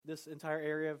this entire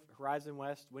area of Horizon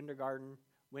West, Wintergarden,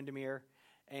 Windermere,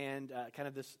 and kind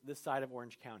of this side of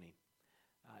Orange County.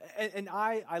 And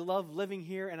I love living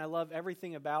here, and I love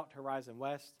everything about Horizon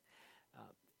West.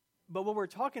 But what we're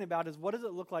talking about is, what does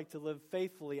it look like to live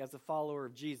faithfully as a follower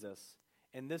of Jesus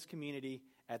in this community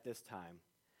at this time?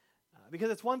 Because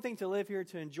it's one thing to live here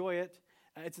to enjoy it.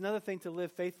 It's another thing to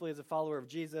live faithfully as a follower of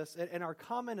Jesus. And our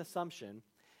common assumption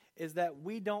is that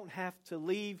we don't have to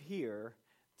leave here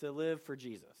to live for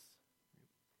Jesus.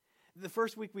 The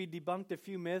first week we debunked a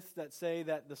few myths that say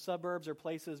that the suburbs are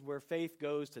places where faith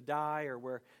goes to die, or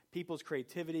where people's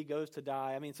creativity goes to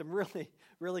die. I mean, some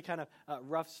really kind of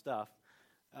rough stuff.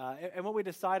 And what we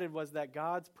decided was that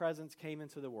God's presence came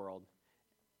into the world.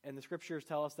 And the scriptures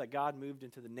tell us that God moved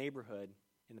into the neighborhood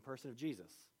in the person of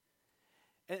Jesus.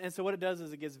 And so what it does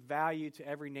is it gives value to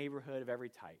every neighborhood of every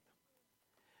type.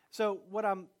 So what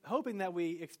I'm hoping that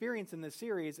we experience in this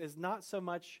series is not so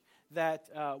much that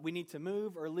we need to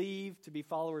move or leave to be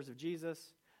followers of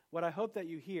Jesus. What I hope that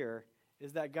you hear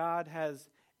is that God has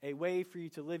a way for you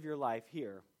to live your life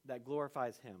here that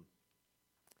glorifies Him.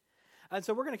 And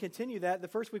so we're going to continue that. The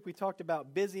first week we talked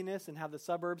about busyness and how the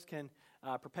suburbs can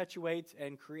perpetuate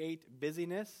and create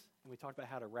busyness. And we talked about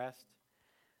how to rest.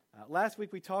 Last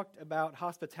week we talked about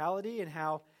hospitality and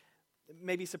how,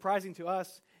 maybe surprising to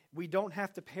us, we don't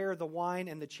have to pair the wine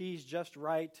and the cheese just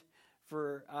right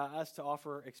for us to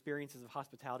offer experiences of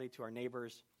hospitality to our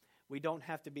neighbors. We don't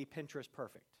have to be Pinterest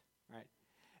perfect, right?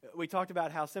 We talked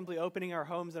about how simply opening our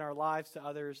homes and our lives to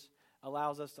others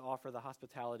allows us to offer the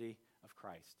hospitality of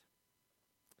Christ.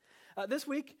 This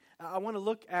week, I want to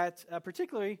look at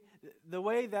particularly the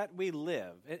way that we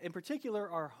live, in particular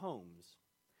our homes.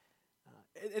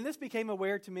 And this became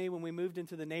aware to me when we moved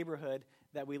into the neighborhood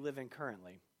that we live in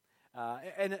currently.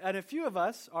 And a few of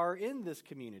us are in this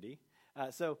community,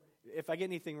 so if I get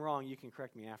anything wrong, you can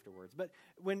correct me afterwards. But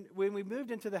when we moved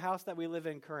into the house that we live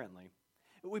in currently,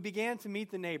 we began to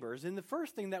meet the neighbors. And the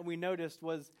first thing that we noticed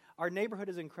was our neighborhood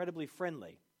is incredibly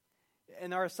friendly.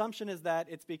 And our assumption is that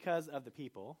it's because of the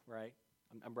people, right?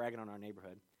 I'm bragging on our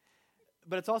neighborhood.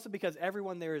 But it's also because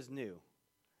everyone there is new.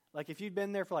 Like if you'd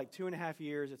been there for like 2.5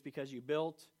 years, it's because you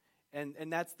built,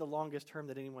 and that's the longest term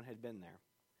that anyone had been there.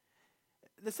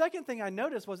 The second thing I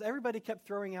noticed was everybody kept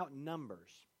throwing out numbers.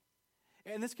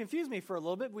 And this confused me for a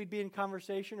little bit. We'd be in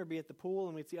conversation or be at the pool,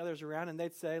 and we'd see others around, and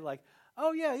they'd say like,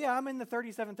 "Oh yeah, I'm in the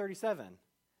 3737."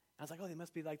 I was like, "Oh, that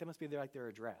must be their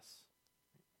address."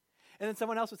 And then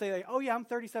someone else would say like, "Oh yeah, I'm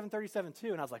 3737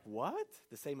 too." And I was like, "What?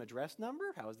 The same address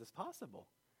number? How is this possible?"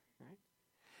 Right?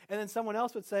 And then someone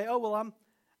else would say, "Oh well, I'm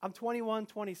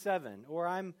 2127 or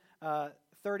I'm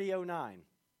 3009."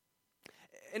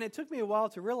 And it took me a while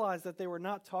to realize that they were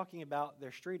not talking about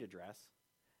their street address.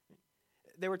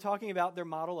 They were talking about their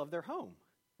model of their home,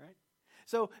 right?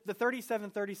 So the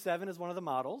 3737 is one of the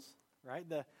models, right?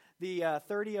 The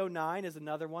 3009 is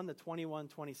another one. The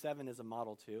 2127 is a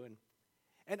model too.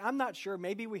 And I'm not sure.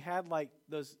 Maybe we had like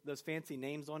those fancy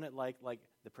names on it, like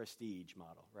the Prestige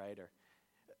model, right?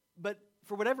 But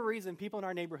for whatever reason, people in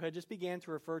our neighborhood just began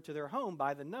to refer to their home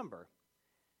by the number.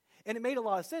 And it made a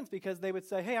lot of sense because they would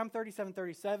say, "Hey, I'm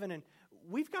 3737, and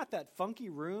we've got that funky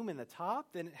room in the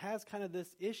top, and it has kind of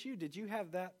this issue. Did you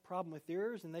have that problem with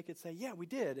yours?" And they could say, "Yeah, we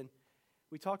did." And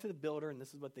we talked to the builder, and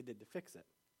this is what they did to fix it.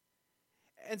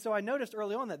 And so I noticed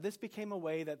early on that this became a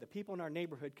way that the people in our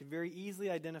neighborhood could very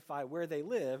easily identify where they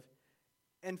live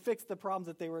and fix the problems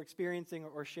that they were experiencing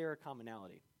or share a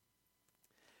commonality.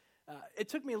 It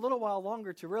took me a little while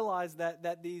longer to realize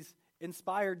that these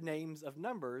inspired names of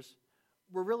numbers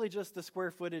were really just the square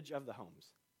footage of the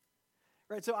homes.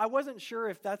 Right? So I wasn't sure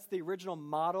if that's the original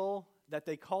model that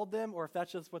they called them or if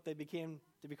that's just what they became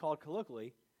to be called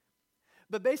colloquially.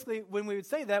 But basically, when we would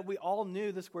say that, we all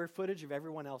knew the square footage of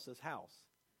everyone else's house.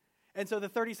 And so the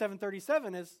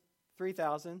 3737 is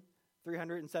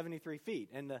 3,373 feet.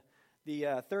 And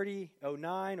the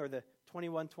 3009 or the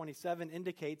 2127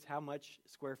 indicates how much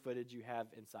square footage you have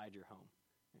inside your home.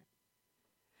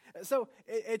 So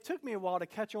it took me a while to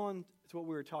catch on to what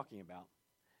we were talking about.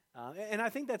 And I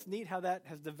think that's neat how that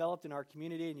has developed in our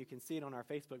community, and you can see it on our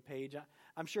Facebook page.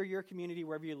 I'm sure your community,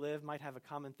 wherever you live, might have a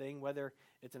common thing, whether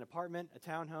it's an apartment, a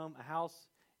townhome, a house,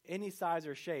 any size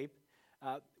or shape.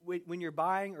 When you're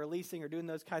buying or leasing or doing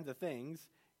those kinds of things,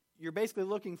 you're basically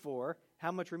looking for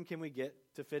how much room can we get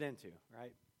to fit into,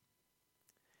 right?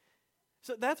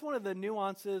 So that's one of the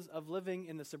nuances of living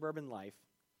in the suburban life.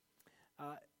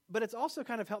 But it's also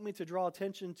kind of helped me to draw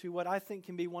attention to what I think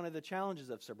can be one of the challenges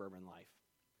of suburban life.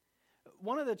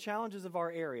 One of the challenges of our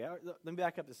area, let me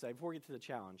back up to say, before we get to the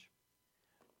challenge,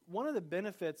 one of the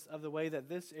benefits of the way that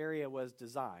this area was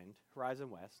designed, Horizon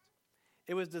West,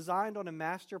 It was designed on a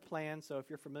master plan, so if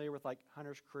you're familiar with like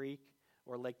Hunter's Creek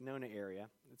or Lake Nona area,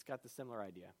 it's got the similar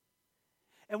idea.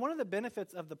 And one of the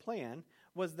benefits of the plan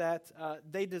was that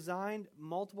they designed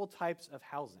multiple types of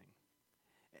housing.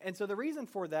 And so the reason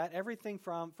for that, everything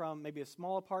from maybe a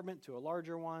small apartment to a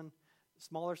larger one,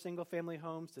 smaller single-family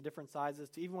homes to different sizes,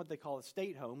 to even what they call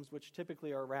estate homes, which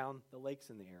typically are around the lakes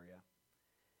in the area.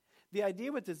 The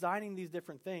idea with designing these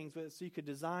different things was so you could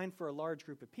design for a large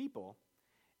group of people,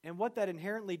 and what that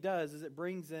inherently does is it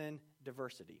brings in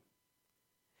diversity.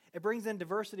 It brings in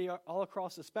diversity all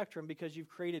across the spectrum because you've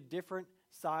created different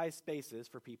size spaces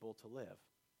for people to live.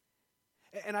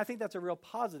 And I think that's a real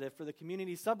positive for the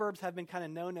community. Suburbs have been kind of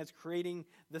known as creating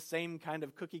the same kind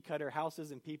of cookie-cutter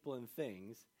houses and people and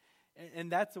things.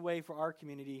 And that's a way for our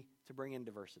community to bring in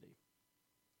diversity.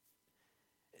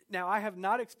 Now, I have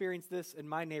not experienced this in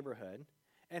my neighborhood,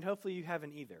 and hopefully you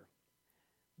haven't either.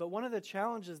 But one of the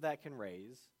challenges that can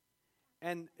raise,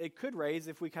 and it could raise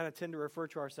if we kind of tend to refer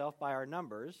to ourselves by our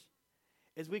numbers,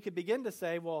 is we could begin to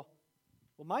say, well,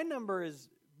 my number is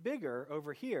bigger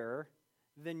over here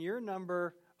than your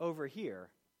number over here,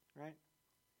 right?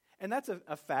 And that's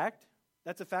a fact.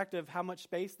 That's a fact of how much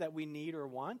space that we need or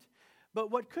want. But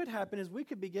what could happen is we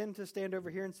could begin to stand over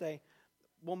here and say,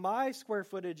 well, my square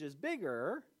footage is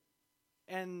bigger,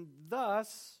 and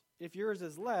thus, if yours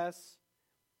is less,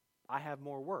 I have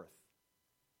more worth.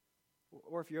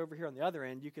 Or if you're over here on the other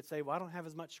end, you could say, well, I don't have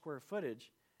as much square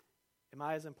footage. Am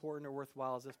I as important or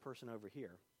worthwhile as this person over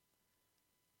here?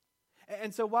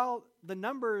 And so while the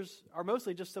numbers are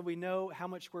mostly just so we know how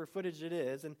much square footage it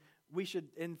is, and we should,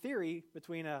 in theory,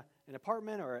 between an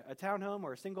apartment or a townhome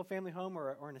or a single-family home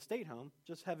or an estate home,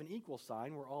 just have an equal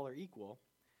sign where all are equal,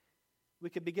 we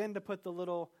could begin to put the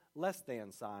little less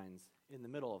than signs in the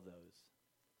middle of those.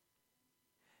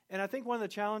 And I think one of the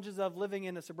challenges of living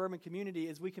in a suburban community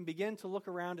is we can begin to look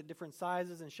around at different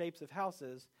sizes and shapes of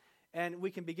houses, and we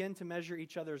can begin to measure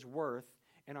each other's worth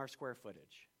in our square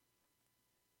footage.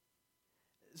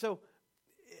 So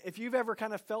if you've ever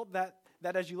kind of felt that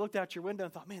as you looked out your window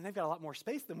and thought, man, they've got a lot more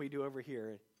space than we do over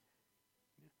here.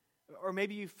 Or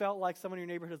maybe you felt like someone in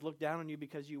your neighborhood has looked down on you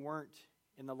because you weren't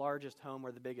in the largest home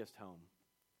or the biggest home.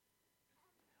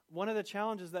 One of the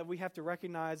challenges that we have to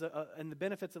recognize and the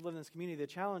benefits of living in this community, the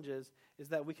challenge is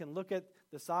that we can look at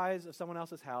the size of someone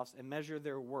else's house and measure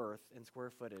their worth in square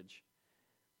footage.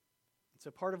 So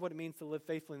part of what it means to live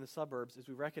faithfully in the suburbs is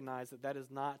we recognize that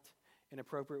is not an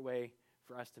appropriate way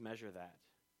for us to measure that.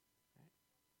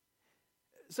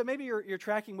 So maybe you're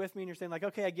tracking with me and you're saying like,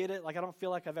 okay, I get it. Like, I don't feel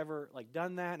like I've ever like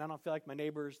done that, and I don't feel like my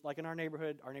neighbors, like in our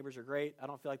neighborhood, our neighbors are great. I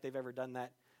don't feel like they've ever done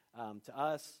that to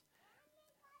us.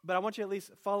 But I want you to at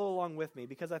least follow along with me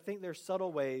because I think there's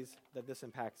subtle ways that this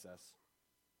impacts us.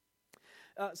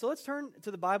 So let's turn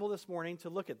to the Bible this morning to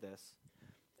look at this.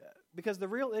 Because the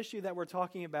real issue that we're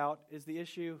talking about is the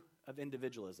issue of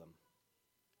individualism.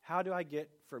 How do I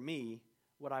get for me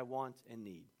what I want and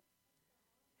need?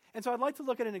 And so I'd like to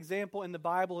look at an example in the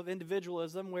Bible of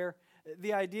individualism where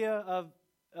the idea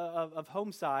of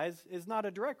home size is not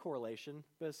a direct correlation,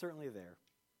 but is certainly there.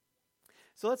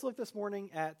 So let's look this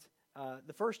morning at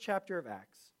the first chapter of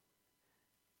Acts.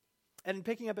 And in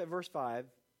picking up at verse 5,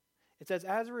 it says,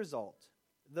 as a result,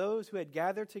 those who had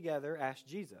gathered together asked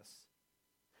Jesus,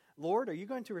 Lord, are you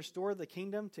going to restore the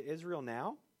kingdom to Israel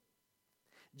now?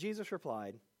 Jesus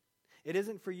replied, it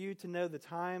isn't for you to know the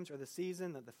times or the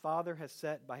season that the Father has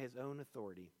set by his own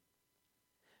authority.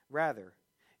 Rather,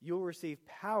 you will receive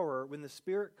power when the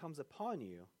Spirit comes upon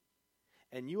you,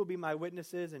 and you will be my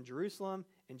witnesses in Jerusalem,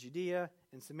 in Judea,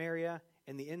 in Samaria,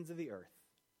 and the ends of the earth.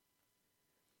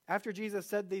 After Jesus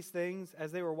said these things,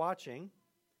 as they were watching,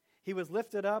 he was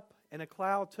lifted up, and a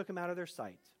cloud took him out of their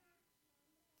sight.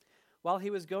 While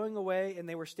he was going away and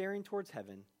they were staring towards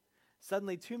heaven,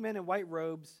 suddenly 2 men in white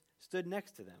robes stood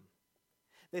next to them.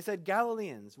 They said,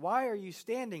 Galileans, why are you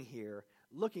standing here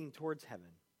looking towards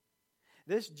heaven?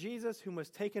 This Jesus whom was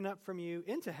taken up from you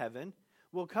into heaven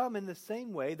will come in the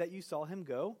same way that you saw him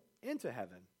go into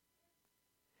heaven.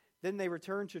 Then they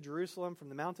returned to Jerusalem from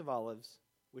the Mount of Olives,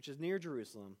 which is near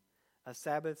Jerusalem, a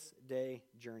Sabbath day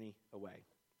journey away.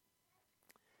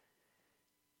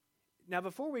 Now,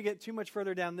 before we get too much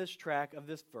further down this track of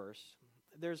this verse,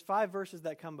 there's 5 verses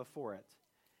that come before it.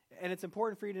 And it's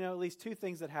important for you to know at least 2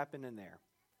 things that happen in there.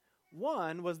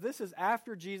 One was this is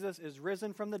after Jesus is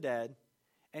risen from the dead,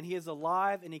 and he is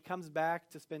alive, and he comes back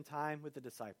to spend time with the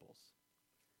disciples.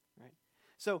 Right?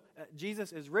 So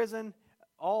Jesus is risen,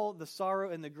 all the sorrow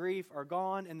and the grief are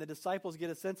gone, and the disciples get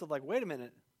a sense of like, wait a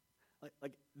minute,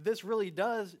 like this really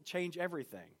does change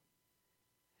everything.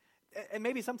 And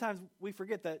maybe sometimes we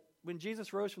forget that when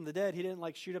Jesus rose from the dead, he didn't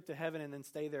like shoot up to heaven and then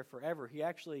stay there forever. He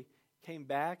actually came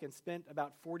back and spent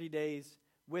about 40 days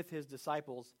with his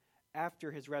disciples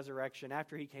after his resurrection,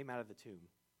 after he came out of the tomb.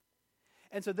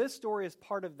 And so this story is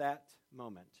part of that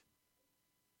moment.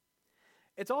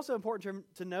 It's also important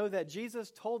to know that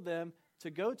Jesus told them to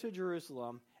go to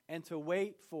Jerusalem and to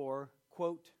wait for,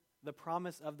 quote, the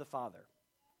promise of the Father.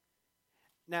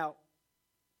 Now,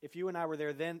 if you and I were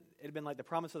there then, it had been like the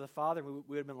promise of the Father. We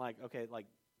would have been like, okay, like,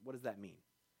 what does that mean?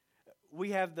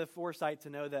 We have the foresight to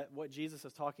know that what Jesus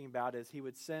is talking about is he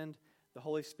would send the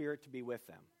Holy Spirit to be with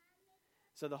them.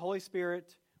 So the Holy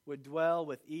Spirit would dwell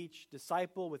with each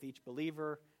disciple, with each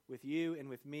believer, with you and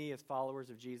with me as followers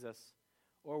of Jesus.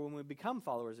 Or when we become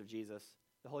followers of Jesus,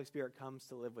 the Holy Spirit comes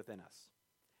to live within us.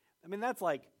 I mean, that's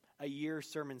like a year's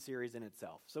sermon series in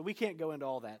itself. So we can't go into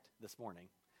all that this morning.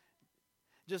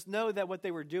 Just know that what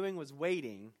they were doing was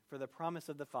waiting for the promise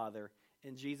of the Father,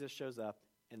 and Jesus shows up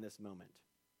in this moment.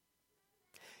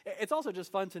 It's also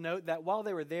just fun to note that while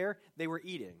they were there, they were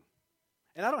eating.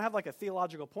 And I don't have like a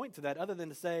theological point to that other than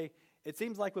to say, it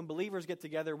seems like when believers get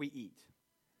together, we eat.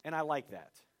 And I like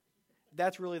that.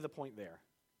 That's really the point there.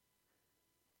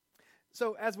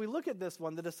 So as we look at this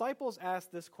one, the disciples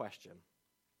ask this question.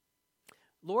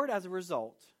 Lord, as a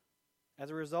result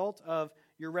of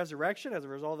your resurrection, as a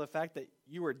result of the fact that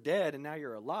you were dead and now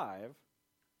you're alive,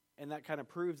 and that kind of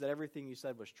proves that everything you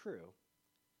said was true.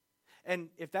 And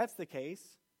if that's the case,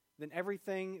 then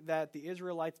everything that the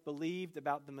Israelites believed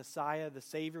about the Messiah, the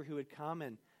Savior who would come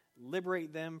and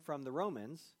liberate them from the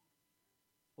Romans,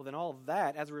 well then all of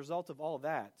that, as a result of all of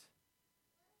that,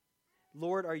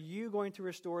 Lord, are you going to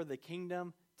restore the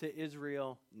kingdom to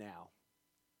Israel now?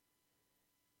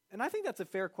 And I think that's a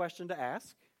fair question to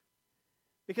ask,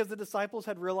 because the disciples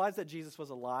had realized that Jesus was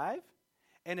alive,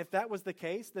 and if that was the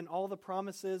case, then all the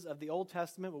promises of the Old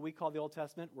Testament, what we call the Old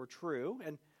Testament, were true,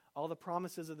 and all the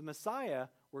promises of the Messiah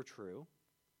were true.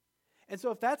 And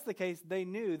so if that's the case, they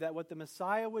knew that what the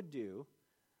Messiah would do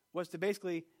was to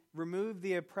basically remove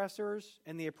the oppressors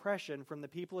and the oppression from the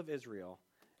people of Israel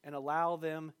and allow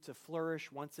them to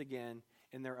flourish once again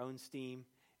in their own steam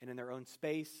and in their own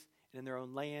space and in their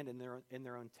own land and in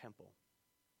their own temple.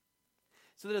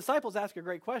 So the disciples ask a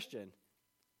great question.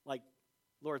 Like,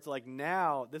 Lord, it's like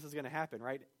now this is going to happen,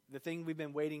 right? The thing we've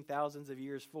been waiting thousands of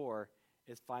years for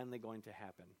is finally going to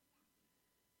happen.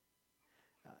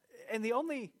 And the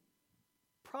only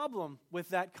problem with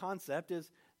that concept is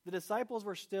the disciples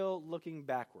were still looking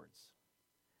backwards.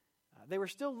 They were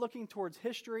still looking towards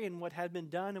history and what had been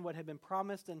done and what had been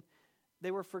promised, and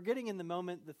they were forgetting in the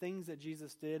moment the things that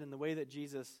Jesus did and the way that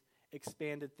Jesus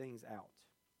expanded things out.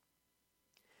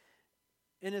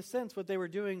 In a sense, what they were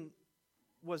doing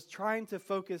was trying to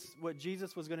focus what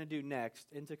Jesus was going to do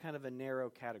next into kind of a narrow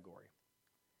category.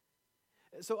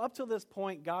 So up till this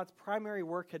point, God's primary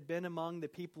work had been among the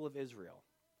people of Israel.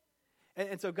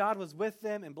 And so God was with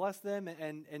them and blessed them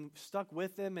and stuck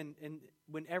with them and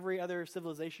when every other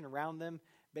civilization around them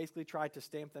basically tried to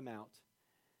stamp them out.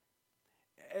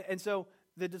 And so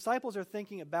the disciples are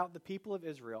thinking about the people of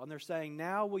Israel, and they're saying,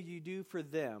 now will you do for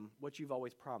them what you've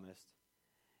always promised?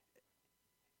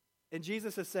 And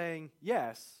Jesus is saying,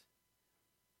 yes,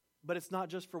 but it's not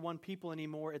just for one people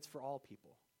anymore, it's for all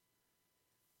people.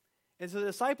 And so the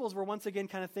disciples were once again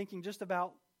kind of thinking just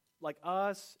about like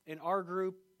us and our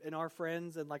group and our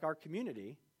friends and like our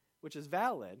community, which is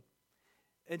valid.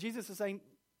 And Jesus is saying,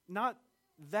 not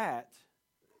that,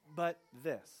 but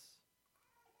this.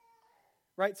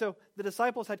 Right? So the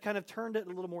disciples had kind of turned it a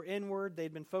little more inward.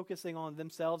 They'd been focusing on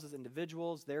themselves as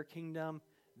individuals, their kingdom,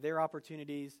 their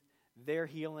opportunities, their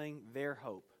healing, their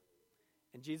hope.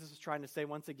 And Jesus was trying to say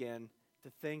once again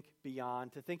to think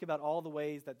beyond, to think about all the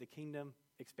ways that the kingdom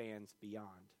expands beyond.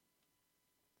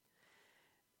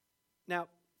 Now,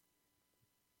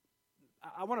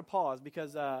 I want to pause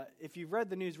because if you've read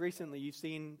the news recently, you've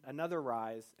seen another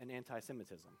rise in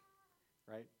anti-Semitism,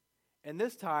 right? And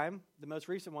this time, the most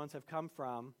recent ones have come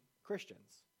from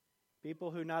Christians,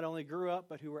 people who not only grew up,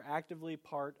 but who were actively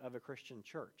part of a Christian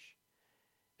church.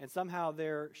 And somehow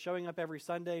they're showing up every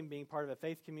Sunday and being part of a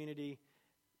faith community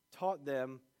taught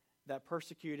them that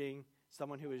persecuting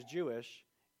someone who is Jewish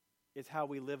is how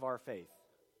we live our faith,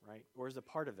 right? Or is a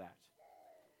part of that.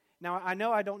 Now, I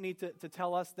know I don't need to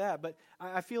tell us that, but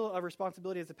I feel a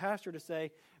responsibility as a pastor to say,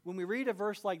 when we read a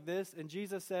verse like this and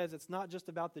Jesus says it's not just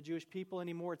about the Jewish people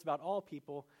anymore, it's about all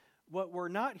people, what we're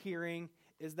not hearing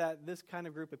is that this kind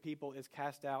of group of people is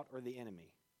cast out or the enemy,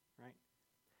 right?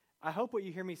 I hope what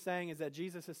you hear me saying is that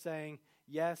Jesus is saying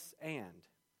yes and.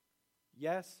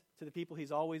 Yes to the people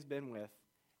he's always been with,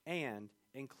 and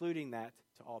including that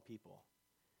to all people.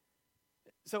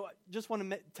 So I just want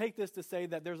to take this to say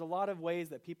that there's a lot of ways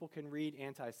that people can read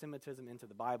anti-Semitism into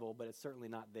the Bible, but it's certainly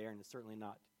not there, and it's certainly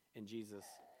not in Jesus.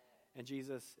 And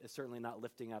Jesus is certainly not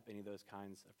lifting up any of those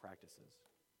kinds of practices.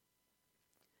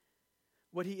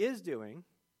 What he is doing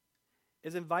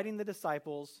is inviting the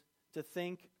disciples to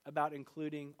think about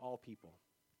including all people.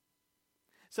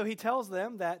 So he tells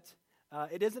them that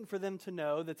it isn't for them to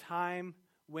know the time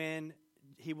when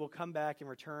he will come back and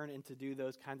return and to do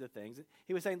those kinds of things.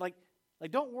 He was saying, like,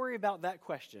 don't worry about that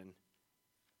question.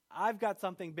 I've got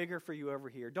something bigger for you over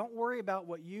here. Don't worry about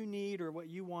what you need or what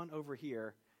you want over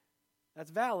here. That's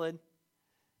valid,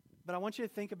 but I want you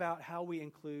to think about how we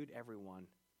include everyone.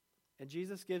 And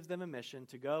Jesus gives them a mission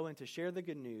to go and to share the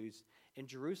good news in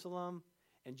Jerusalem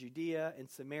and Judea and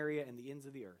Samaria and the ends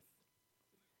of the earth.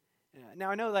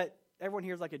 Now, I know that everyone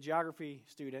here is like a geography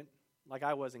student, like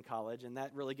I was in college, and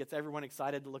that really gets everyone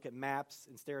excited to look at maps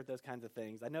and stare at those kinds of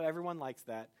things. I know everyone likes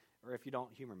that, or if you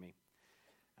don't, humor me.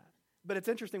 But it's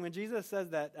interesting when Jesus says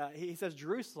that, he says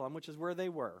Jerusalem, which is where they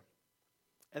were,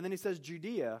 and then he says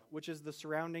Judea, which is the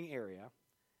surrounding area,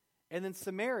 and then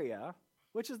Samaria,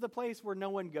 which is the place where no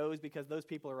one goes because those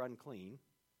people are unclean.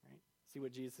 Right? See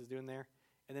what Jesus is doing there?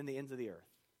 And then the ends of the earth.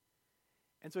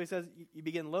 And so he says you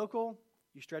begin local,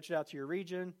 you stretch it out to your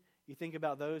region, you think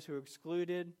about those who are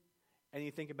excluded, and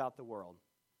you think about the world.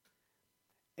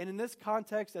 And in this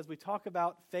context, as we talk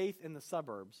about faith in the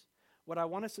suburbs, what I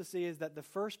want us to see is that the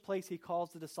first place he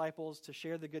calls the disciples to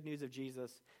share the good news of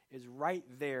Jesus is right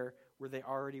there where they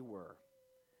already were,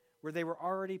 where they were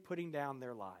already putting down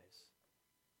their lives.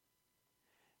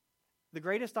 The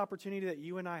greatest opportunity that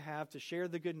you and I have to share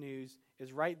the good news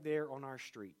is right there on our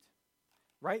street,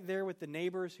 right there with the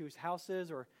neighbors whose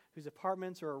houses or whose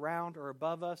apartments are around or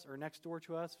above us or next door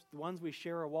to us, the ones we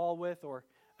share a wall with or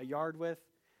a yard with.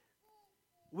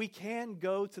 We can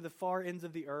go to the far ends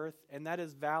of the earth, and that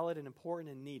is valid and important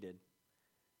and needed.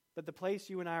 But the place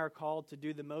you and I are called to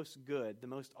do the most good, the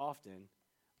most often,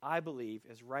 I believe,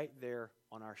 is right there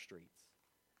on our streets.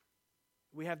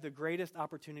 We have the greatest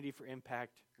opportunity for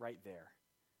impact right there.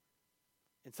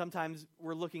 And sometimes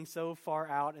we're looking so far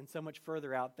out and so much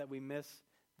further out that we miss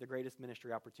the greatest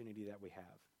ministry opportunity that we have.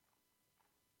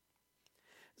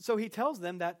 So he tells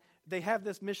them that they have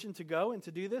this mission to go and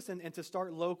to do this and to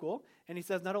start local. And he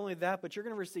says not only that, but you're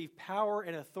going to receive power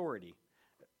and authority,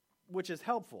 which is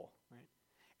helpful, right?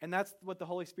 And that's what the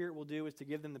Holy Spirit will do, is to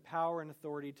give them the power and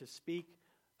authority to speak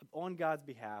on God's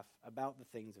behalf about the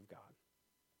things of God.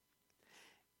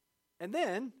 And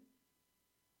then,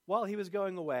 while he was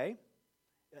going away,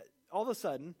 all of a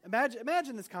sudden,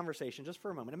 imagine this conversation just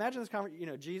for a moment. Imagine this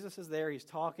conversation. Jesus is there, he's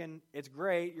talking, it's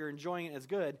great, you're enjoying it, it's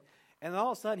good. And then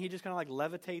all of a sudden, he just kind of like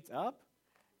levitates up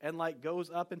and like goes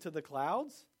up into the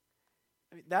clouds.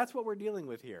 I mean, that's what we're dealing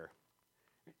with here.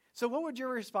 So what would your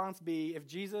response be if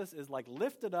Jesus is like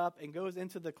lifted up and goes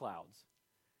into the clouds?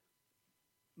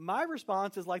 My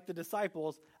response is like the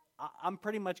disciples, I'm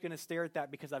pretty much going to stare at that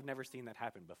because I've never seen that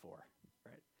happen before,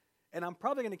 right? And I'm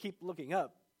probably going to keep looking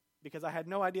up because I had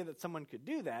no idea that someone could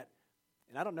do that.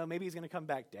 And I don't know, maybe he's going to come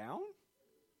back down,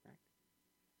 right?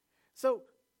 So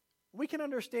we can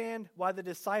understand why the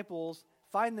disciples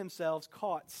find themselves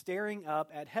caught staring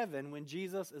up at heaven when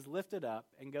Jesus is lifted up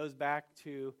and goes back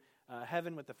to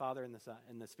heaven with the Father and the Son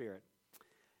and the Spirit.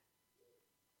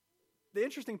 The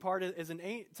interesting part is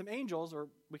some angels, or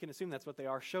we can assume that's what they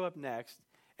are, show up next,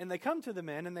 and they come to the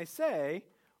men and they say,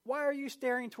 "Why are you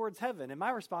staring towards heaven?" And my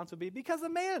response would be, because a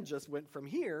man just went from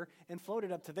here and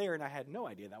floated up to there, and I had no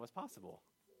idea that was possible,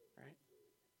 right?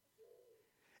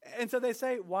 And so they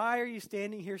say, "Why are you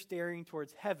standing here staring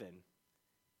towards heaven?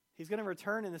 He's going to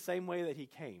return in the same way that he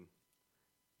came."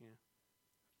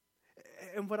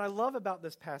 And what I love about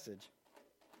this passage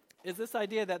is this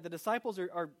idea that the disciples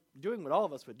are doing what all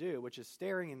of us would do, which is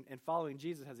staring and following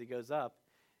Jesus as he goes up.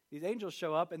 These angels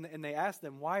show up and they ask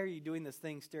them, "Why are you doing this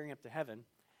thing staring up to heaven?"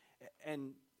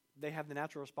 And they have the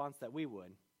natural response that we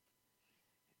would.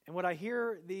 And what I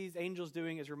hear these angels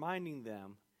doing is reminding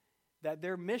them that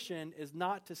their mission is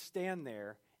not to stand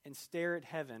there and stare at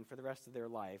heaven for the rest of their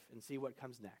life and see what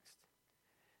comes next.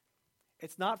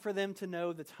 It's not for them to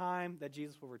know the time that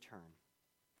Jesus will return.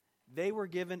 They were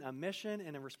given a mission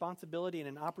and a responsibility and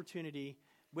an opportunity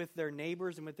with their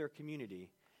neighbors and with their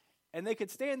community. And they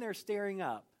could stand there staring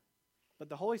up, but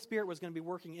the Holy Spirit was going to be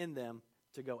working in them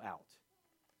to go out.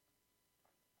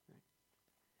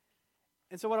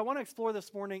 And so what I want to explore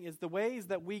this morning is the ways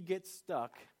that we get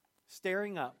stuck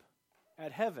staring up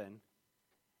at heaven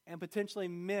and potentially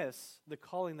miss the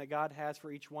calling that God has for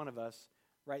each one of us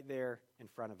right there in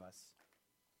front of us.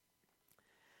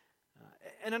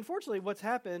 And unfortunately, what's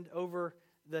happened over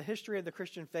the history of the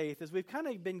Christian faith is we've kind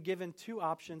of been given two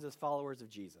options as followers of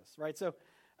Jesus, right? So,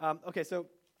 so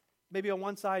maybe on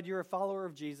one side you're a follower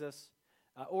of Jesus,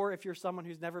 or if you're someone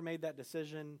who's never made that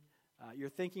decision, you're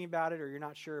thinking about it or you're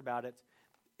not sure about it,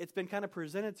 it's been kind of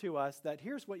presented to us that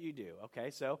here's what you do,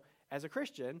 okay? So as a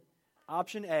Christian,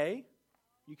 option A,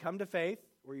 you come to faith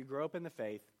or you grow up in the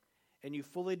faith and you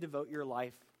fully devote your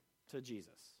life to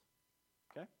Jesus,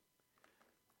 okay?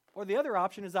 Or the other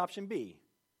option is option B.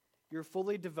 You're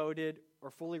fully devoted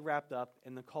or fully wrapped up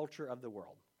in the culture of the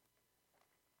world.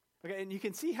 Okay, and you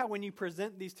can see how when you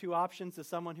present these two options to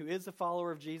someone who is a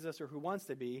follower of Jesus or who wants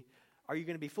to be, are you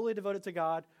going to be fully devoted to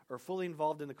God or fully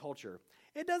involved in the culture?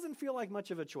 It doesn't feel like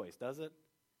much of a choice, does it?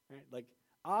 Right? Like,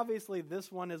 obviously,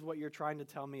 this one is what you're trying to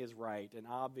tell me is right, and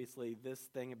obviously, this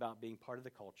thing about being part of the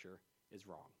culture is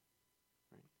wrong.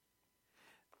 Right?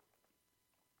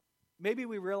 Maybe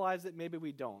we realize it, maybe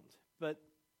we don't, but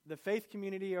the faith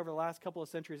community over the last couple of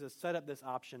centuries has set up this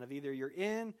option of either you're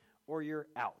in or you're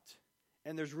out,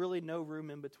 and there's really no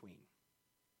room in between.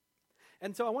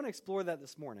 And so I want to explore that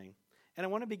this morning, and I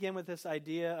want to begin with this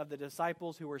idea of the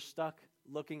disciples who were stuck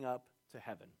looking up to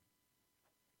heaven.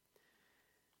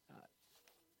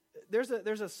 There's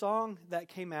a song that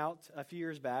came out a few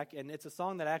years back, and it's a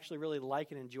song that I actually really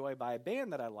like and enjoy by a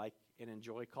band that I like and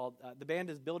enjoy called, the band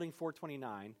is Building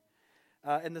 429,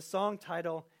 and the song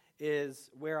title is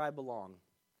Where I Belong.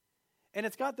 And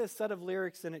it's got this set of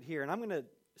lyrics in it here, and I'm going to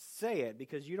say it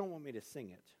because you don't want me to sing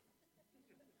it.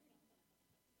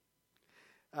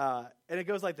 And it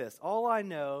goes like this. All I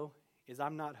know is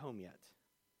I'm not home yet.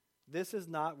 This is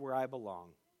not where I belong.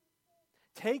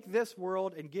 Take this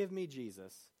world and give me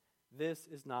Jesus. This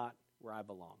is not where I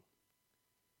belong.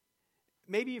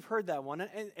 Maybe you've heard that one.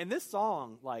 And this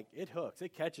song, like, it hooks.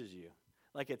 It catches you.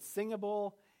 Like, it's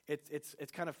singable.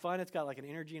 It's kind of fun. It's got like an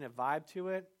energy and a vibe to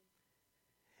it.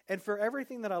 And for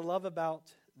everything that I love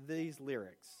about these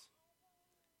lyrics,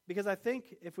 because I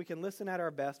think if we can listen at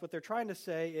our best, what they're trying to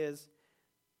say is,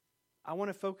 I want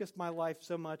to focus my life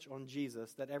so much on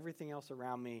Jesus that everything else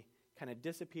around me kind of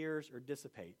disappears or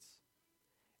dissipates.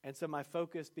 And so my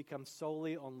focus becomes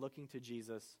solely on looking to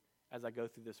Jesus as I go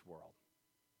through this world.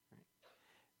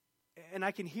 Right? And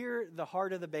I can hear the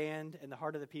heart of the band and the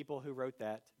heart of the people who wrote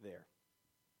that there.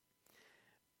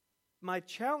 My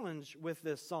challenge with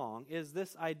this song is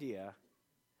this idea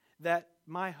that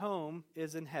my home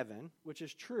is in heaven, which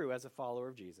is true as a follower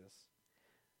of Jesus.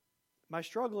 My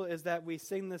struggle is that we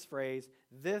sing this phrase,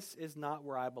 this is not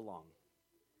where I belong.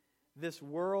 This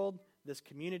world, this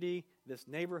community, this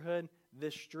neighborhood,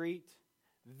 this street,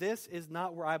 this is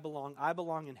not where I belong. I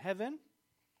belong in heaven,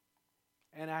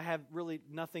 and I have really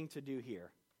nothing to do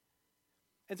here.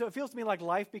 And so it feels to me like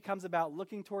life becomes about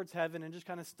looking towards heaven and just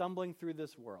kind of stumbling through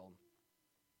this world.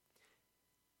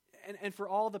 And for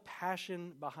all the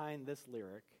passion behind this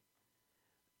lyric,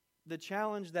 the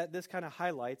challenge that this kind of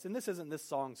highlights, and this isn't this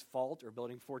song's fault or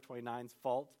Building 429's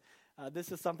fault,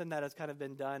 this is something that has kind of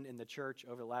been done in the church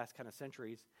over the last kind of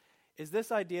centuries, is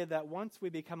this idea that once we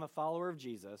become a follower of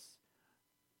Jesus,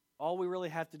 all we really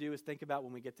have to do is think about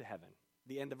when we get to heaven,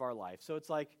 the end of our life. So it's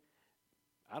like,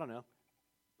 I don't know,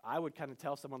 I would kind of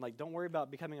tell someone, like, don't worry about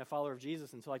becoming a follower of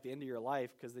Jesus until like the end of your life,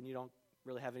 because then you don't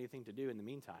really have anything to do in the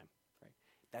meantime. Right?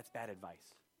 That's bad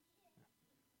advice.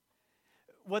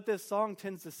 What this song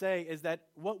tends to say is that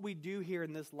what we do here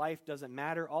in this life doesn't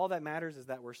matter. All that matters is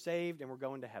that we're saved and we're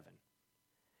going to heaven.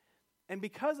 And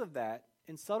because of that,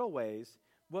 in subtle ways,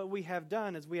 what we have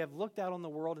done is we have looked out on the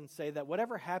world and say that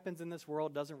whatever happens in this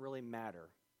world doesn't really matter.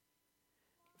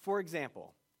 For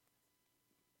example,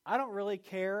 I don't really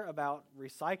care about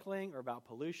recycling or about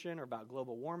pollution or about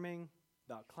global warming,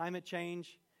 about climate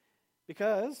change,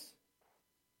 because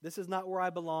this is not where I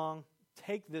belong.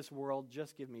 Take this world,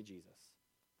 just give me Jesus.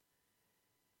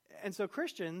 And so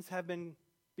Christians have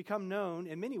become known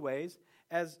in many ways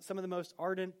as some of the most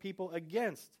ardent people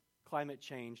against climate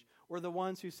change, or the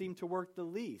ones who seem to work the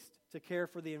least to care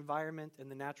for the environment and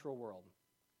the natural world.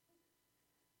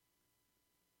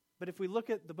 But if we look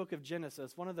at the book of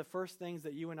Genesis, one of the first things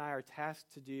that you and I are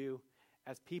tasked to do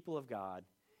as people of God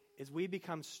is we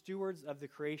become stewards of the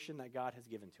creation that God has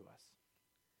given to us.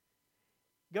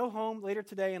 Go home later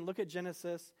today and look at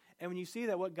Genesis, and when you see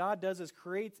that what God does is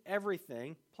creates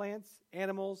everything, plants,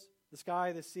 animals, the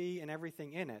sky, the sea, and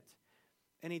everything in it,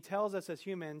 and he tells us as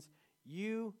humans,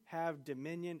 you have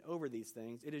dominion over these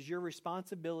things. It is your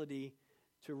responsibility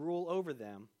to rule over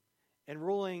them, and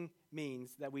ruling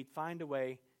means that we find a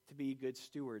way to be good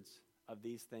stewards of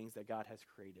these things that God has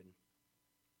created.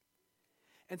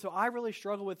 And so I really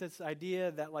struggle with this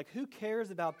idea that, like, who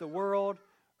cares about the world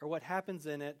or what happens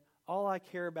in it? All I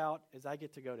care about is I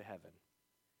get to go to heaven.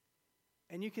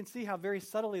 And you can see how very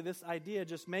subtly this idea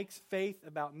just makes faith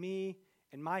about me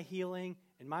and my healing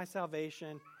and my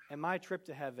salvation and my trip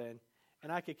to heaven,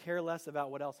 and I could care less about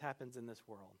what else happens in this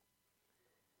world.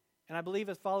 And I believe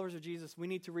as followers of Jesus, we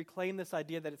need to reclaim this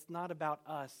idea that it's not about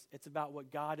us, it's about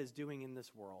what God is doing in this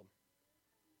world.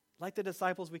 Like the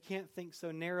disciples, we can't think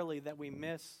so narrowly that we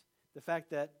miss the fact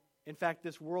that, in fact,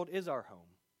 this world is our home,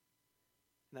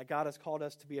 and that God has called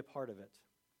us to be a part of it.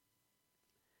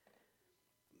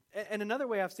 And another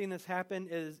way I've seen this happen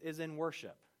is in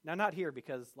worship. Now, not here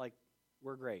because,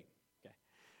 we're great. Okay,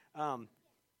 and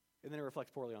then it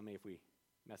reflects poorly on me if we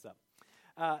mess up.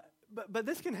 But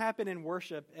this can happen in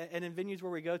worship and in venues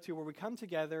where we go to, where we come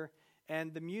together,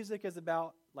 and the music is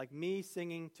about, me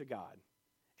singing to God.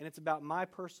 And it's about my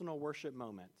personal worship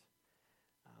moment.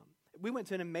 We went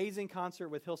to an amazing concert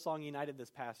with Hillsong United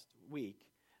this past week.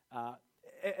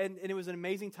 And it was an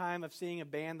amazing time of seeing a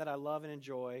band that I love and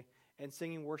enjoy and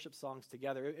singing worship songs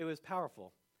together. It was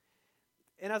powerful.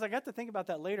 And as I got to think about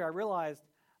that later, I realized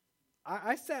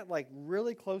I sat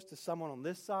really close to someone on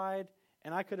this side,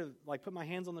 and I could have put my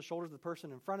hands on the shoulders of the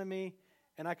person in front of me,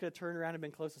 and I could have turned around and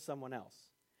been close to someone else.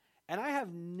 And I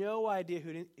have no idea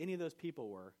who any of those people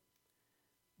were.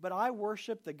 But I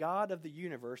worship the God of the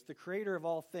universe, the creator of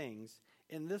all things,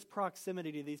 in this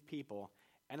proximity to these people,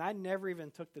 and I never even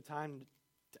took the time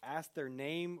to ask their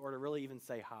name or to really even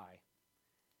say hi.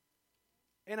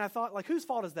 And I thought, whose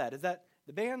fault is that? Is that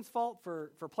the band's fault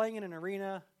for playing in an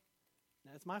arena?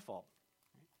 No, it's my fault.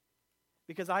 Right?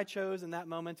 Because I chose in that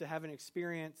moment to have an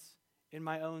experience in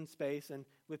my own space and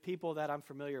with people that I'm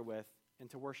familiar with and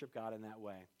to worship God in that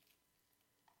way.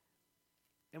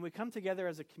 And we come together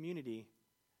as a community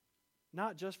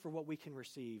not just for what we can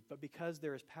receive, but because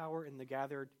there is power in the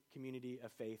gathered community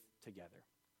of faith together.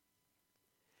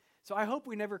 So I hope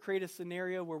we never create a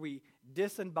scenario where we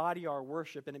disembody our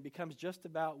worship and it becomes just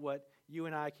about what you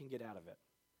and I can get out of it.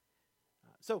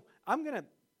 So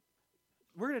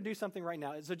we're going to do something right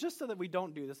now. So just so that we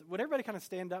don't do this, would everybody kind of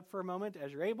stand up for a moment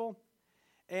as you're able?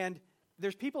 And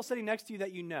there's people sitting next to you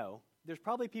that you know. There's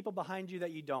probably people behind you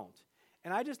that you don't.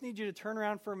 And I just need you to turn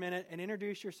around for a minute and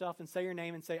introduce yourself and say your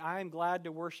name and say, I am glad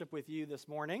to worship with you this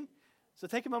morning. So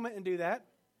take a moment and do that.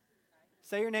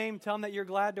 Say your name, tell them that you're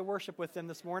glad to worship with them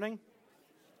this morning.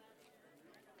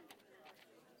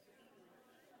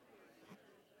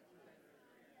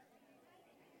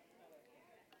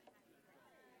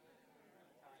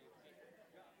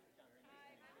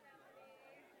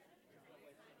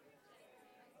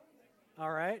 All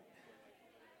right.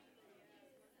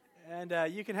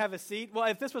 And you can have a seat. Well,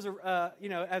 if this was,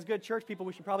 as good church people,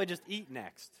 we should probably just eat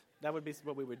next. That would be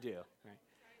what we would do, right?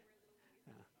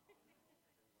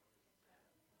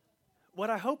 What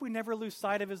I hope we never lose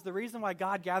sight of is the reason why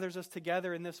God gathers us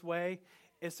together in this way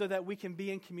is so that we can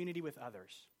be in community with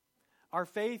others. Our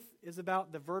faith is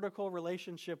about the vertical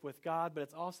relationship with God, but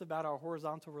it's also about our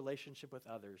horizontal relationship with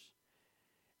others.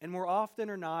 And more often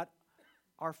or not,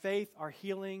 our faith, our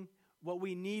healing, what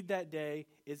we need that day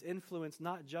is influenced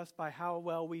not just by how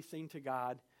well we sing to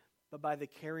God, but by the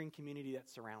caring community that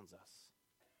surrounds us.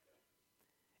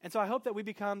 And so I hope that we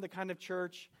become the kind of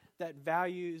church that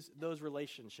values those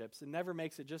relationships and never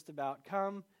makes it just about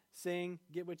come, sing,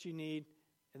 get what you need,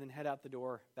 and then head out the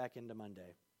door back into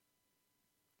Monday.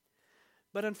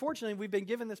 But unfortunately, we've been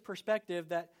given this perspective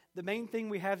that the main thing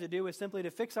we have to do is simply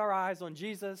to fix our eyes on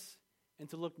Jesus and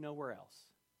to look nowhere else.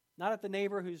 Not at the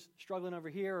neighbor who's struggling over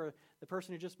here or the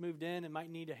person who just moved in and might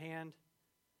need a hand.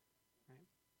 Right?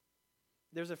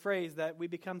 There's a phrase that we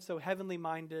become so heavenly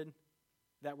minded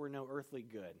that we're no earthly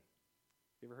good.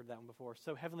 You ever heard that one before?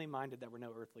 So heavenly minded that we're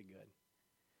no earthly good.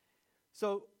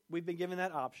 So we've been given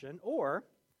that option. Or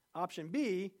option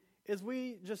B is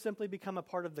we just simply become a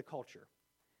part of the culture.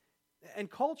 And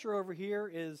culture over here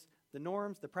is the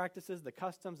norms, the practices, the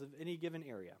customs of any given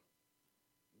area.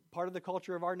 Part of the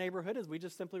culture of our neighborhood is we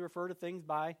just simply refer to things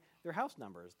by their house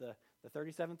numbers, the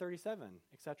 3737,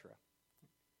 etc.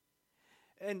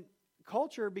 And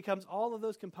culture becomes all of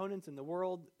those components in the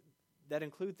world that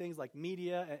include things like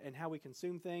media and how we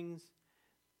consume things.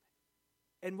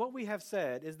 And what we have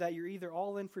said is that you're either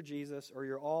all in for Jesus or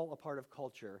you're all a part of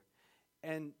culture.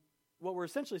 And what we're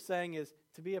essentially saying is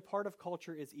to be a part of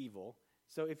culture is evil.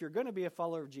 So if you're going to be a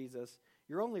follower of Jesus,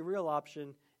 your only real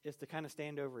option is to kind of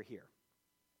stand over here.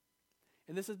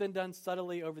 And this has been done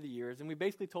subtly over the years. And we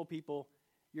basically told people,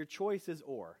 your choice is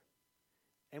or.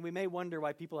 And we may wonder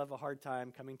why people have a hard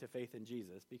time coming to faith in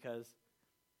Jesus because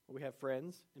we have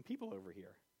friends and people over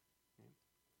here.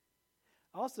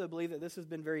 I also believe that this has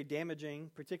been very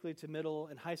damaging, particularly to middle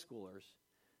and high schoolers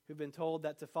who've been told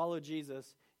that to follow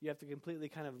Jesus, you have to completely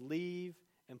kind of leave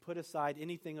and put aside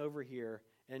anything over here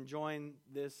and join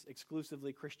this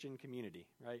exclusively Christian community,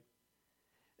 right?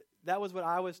 That was what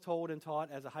I was told and taught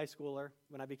as a high schooler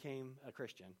when I became a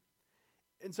Christian.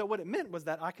 And so what it meant was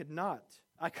that I could not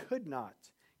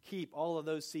keep all of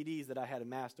those CDs that I had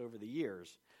amassed over the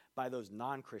years by those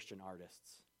non-Christian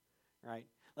artists, right?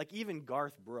 Like even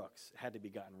Garth Brooks had to be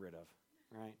gotten rid of,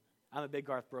 right? I'm a big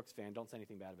Garth Brooks fan. Don't say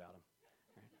anything bad about him.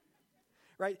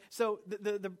 Right? So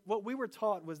what we were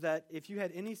taught was that if you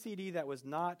had any CD that was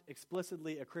not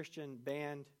explicitly a Christian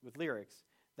band with lyrics,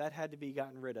 that had to be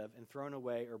gotten rid of and thrown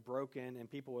away or broken, and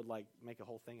people would like make a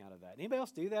whole thing out of that. Anybody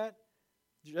else do that?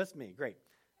 Just me. Great.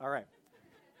 All right.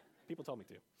 People told me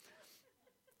to.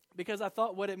 Because I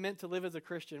thought what it meant to live as a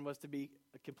Christian was to be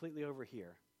completely over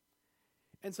here.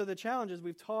 And so the challenge is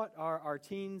we've taught our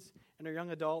teens and our young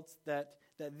adults that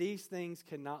these things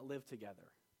cannot live together.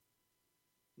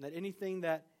 And that anything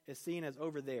that is seen as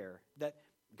over there, that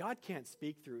God can't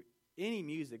speak through any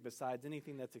music besides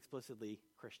anything that's explicitly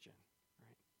Christian.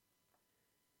 Right?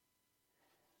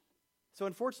 So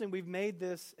unfortunately, we've made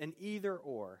this an either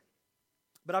or.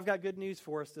 But I've got good news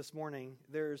for us this morning.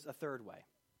 There's a third way.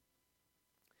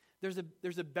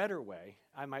 There's a better way,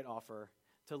 I might offer,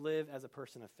 to live as a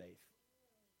person of faith.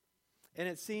 And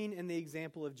it's seen in the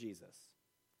example of Jesus.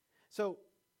 So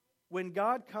when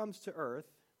God comes to earth,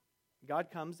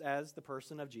 God comes as the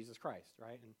person of Jesus Christ,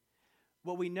 right? And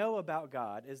what we know about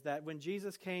God is that when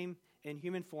Jesus came in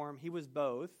human form, he was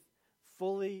both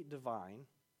fully divine,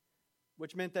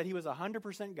 which meant that he was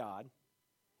 100% God,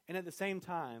 and at the same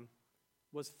time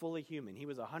was fully human. He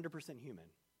was 100% human.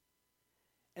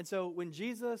 And so when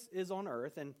Jesus is on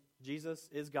earth, and Jesus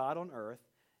is God on earth,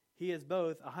 he is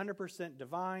both 100%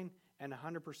 divine and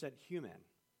 100% human.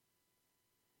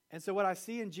 And so what I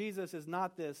see in Jesus is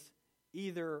not this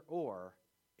either or,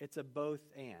 it's a both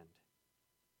and.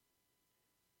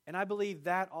 And I believe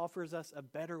that offers us a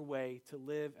better way to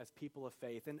live as people of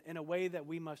faith, and in a way that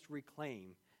we must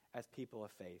reclaim as people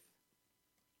of faith.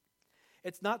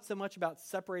 It's not so much about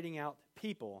separating out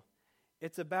people,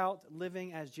 it's about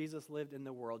living as Jesus lived in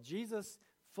the world. Jesus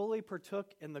fully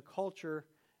partook in the culture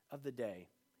of the day.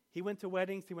 He went to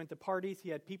weddings, he went to parties, he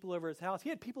had people over his house. He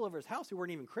had people over his house who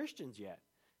weren't even Christians yet.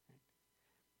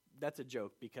 That's a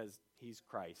joke because he's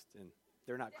Christ and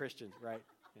they're not Christians, right?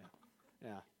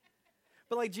 Yeah.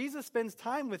 But like Jesus spends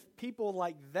time with people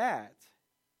like that,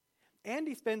 and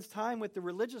he spends time with the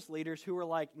religious leaders who are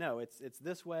like, no, it's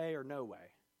this way or no way.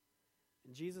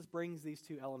 And Jesus brings these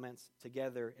two elements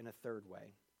together in a third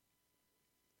way.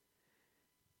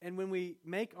 And when we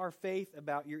make our faith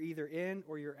about you're either in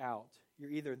or you're out,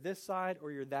 you're either this side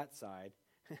or you're that side,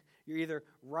 you're either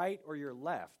right or you're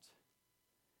left,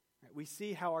 we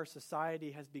see how our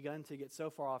society has begun to get so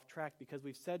far off track because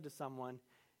we've said to someone,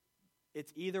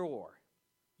 it's either or.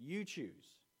 You choose.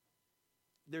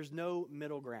 There's no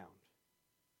middle ground.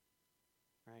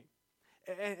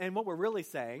 Right? And what we're really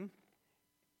saying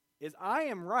is I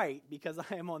am right because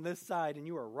I am on this side and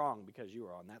you are wrong because you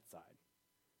are on that side.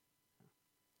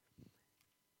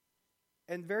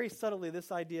 And very subtly,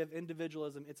 this idea of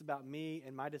individualism, it's about me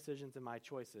and my decisions and my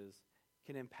choices,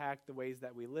 can impact the ways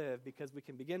that we live, because we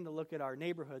can begin to look at our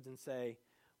neighborhoods and say,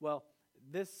 well,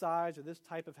 this size or this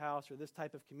type of house or this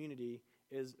type of community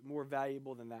is more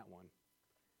valuable than that one.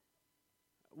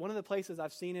 One of the places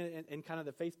I've seen it in kind of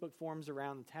the Facebook forums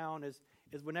around the town is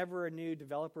whenever a new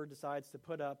developer decides to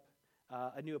put up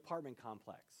a new apartment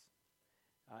complex.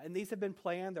 And these have been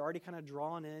planned. They're already kind of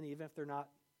drawn in, even if they're not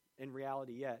in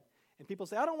reality yet. And people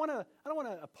say, I don't want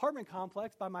an apartment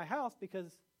complex by my house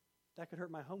because that could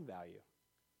hurt my home value.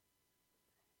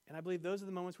 And I believe those are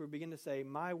the moments where we begin to say,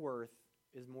 my worth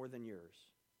is more than yours,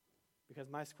 because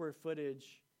my square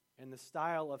footage and the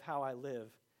style of how I live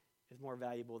is more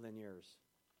valuable than yours.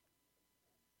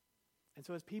 And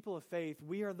so as people of faith,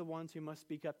 we are the ones who must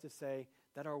speak up to say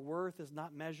that our worth is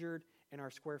not measured in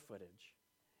our square footage.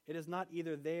 It is not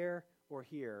either there or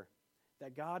here,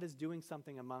 that God is doing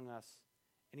something among us,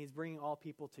 and he's bringing all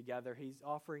people together. He's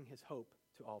offering his hope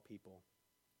to all people.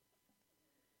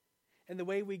 And the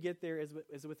way we get there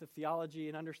is with a theology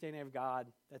and understanding of God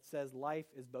that says life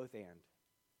is both and.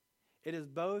 It is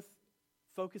both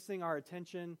focusing our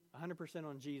attention 100%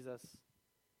 on Jesus,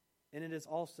 and it is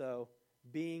also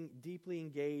being deeply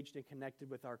engaged and connected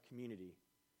with our community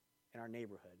and our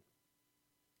neighborhood.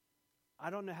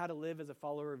 I don't know how to live as a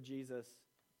follower of Jesus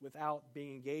without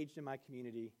being engaged in my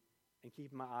community and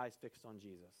keeping my eyes fixed on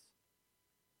Jesus.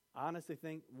 I honestly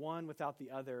think one without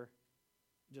the other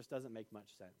just doesn't make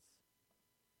much sense.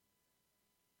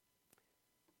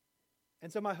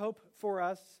 And so my hope for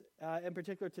us, in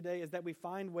particular today, is that we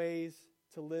find ways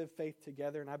to live faith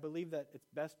together. And I believe that it's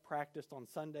best practiced on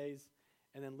Sundays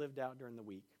and then lived out during the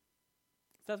week.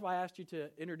 So that's why I asked you to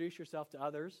introduce yourself to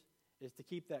others, is to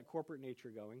keep that corporate nature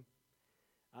going.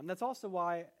 That's also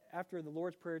why after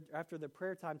the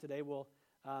prayer time today, we'll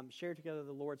share together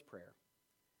the Lord's Prayer.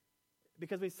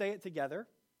 Because we say it together,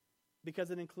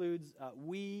 because it includes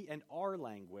we and our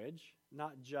language,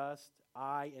 not just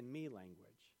I and me language.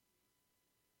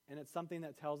 And it's something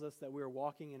that tells us that we are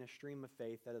walking in a stream of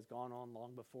faith that has gone on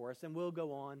long before us and will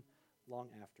go on long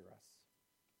after us.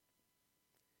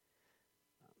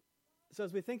 So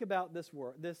as we think about this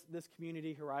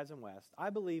community, Horizon West, I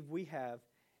believe we have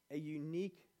a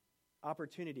unique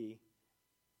opportunity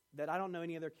that I don't know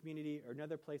any other community or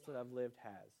another place that I've lived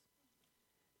has.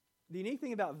 The unique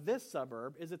thing about this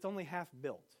suburb is it's only half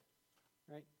built,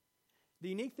 right? The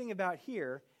unique thing about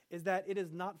here is that it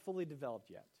is not fully developed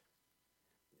yet.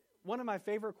 One of my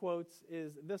favorite quotes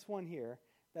is this one here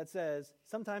that says,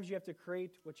 sometimes you have to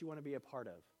create what you want to be a part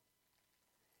of.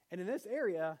 And in this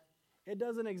area, it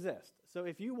doesn't exist. So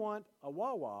if you want a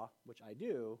Wawa, which I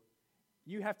do,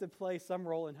 you have to play some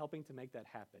role in helping to make that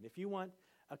happen. If you want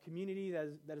a community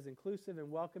that is inclusive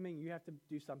and welcoming, you have to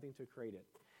do something to create it.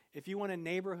 If you want a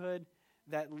neighborhood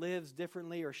that lives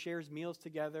differently or shares meals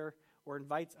together or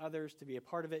invites others to be a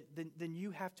part of it, then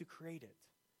you have to create it.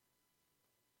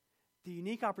 The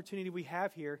unique opportunity we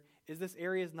have here is this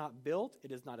area is not built,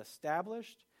 it is not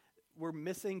established. We're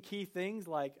missing key things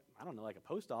like a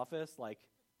post office, like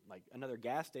another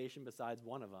gas station besides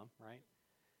one of them, right?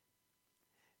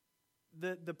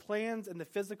 The plans and the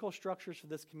physical structures for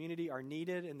this community are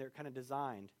needed and they're kind of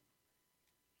designed.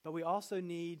 But we also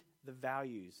need the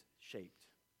values shaped.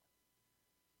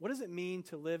 What does it mean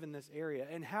to live in this area?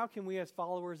 And how can we as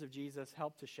followers of Jesus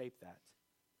help to shape that?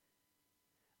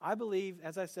 I believe,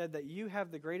 as I said, that you have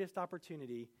the greatest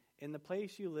opportunity in the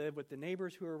place you live with the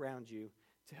neighbors who are around you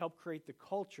to help create the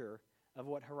culture of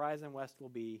what Horizon West will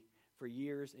be for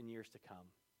years and years to come.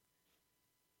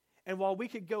 And while we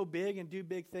could go big and do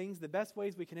big things, the best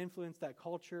ways we can influence that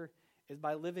culture is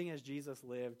by living as Jesus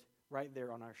lived right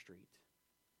there on our street.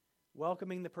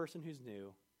 Welcoming the person who's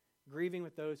new, grieving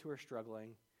with those who are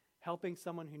struggling, helping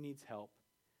someone who needs help.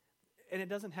 And it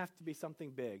doesn't have to be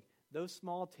something big. Those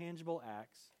small, tangible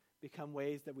acts become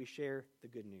ways that we share the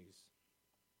good news.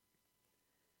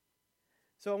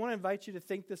 So I want to invite you to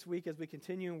think this week as we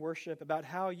continue in worship about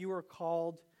how you are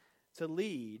called to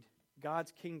lead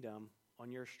God's kingdom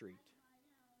on your street.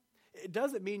 It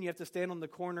doesn't mean you have to stand on the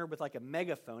corner with like a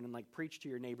megaphone and like preach to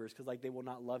your neighbors because like they will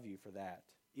not love you for that,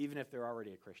 even if they're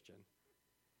already a Christian.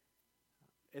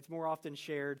 It's more often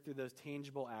shared through those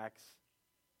tangible acts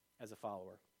as a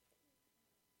follower.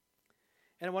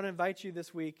 And I want to invite you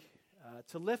this week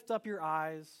to lift up your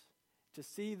eyes, to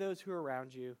see those who are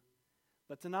around you,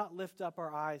 but to not lift up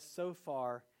our eyes so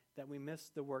far that we miss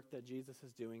the work that Jesus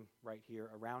is doing right here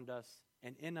around us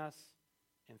and in us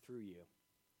and through you.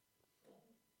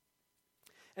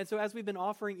 And so as we've been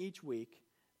offering each week,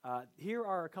 here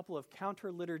are a couple of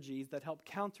counter liturgies that help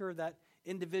counter that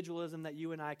individualism that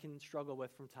you and I can struggle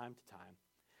with from time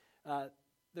to time.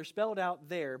 They're spelled out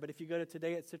there, but if you go to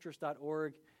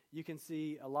today@citrus.org, you can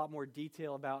see a lot more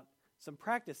detail about some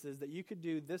practices that you could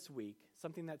do this week,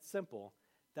 something that's simple,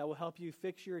 that will help you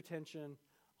fix your attention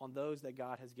on those that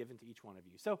God has given to each one of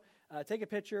you. So take a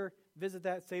picture, visit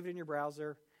that, save it in your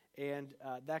browser, and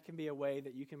that can be a way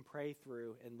that you can pray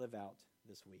through and live out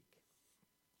this week.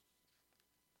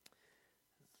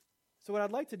 So what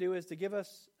I'd like to do is to give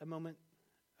us a moment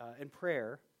in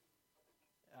prayer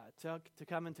to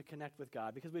come and to connect with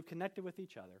God, because we've connected with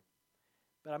each other.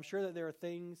 But I'm sure that there are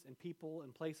things and people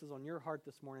and places on your heart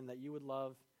this morning that you would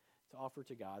love to offer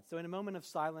to God. So in a moment of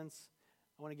silence,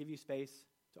 I want to give you space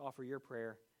to offer your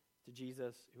prayer to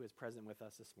Jesus, who is present with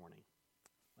us this morning.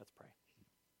 Let's pray.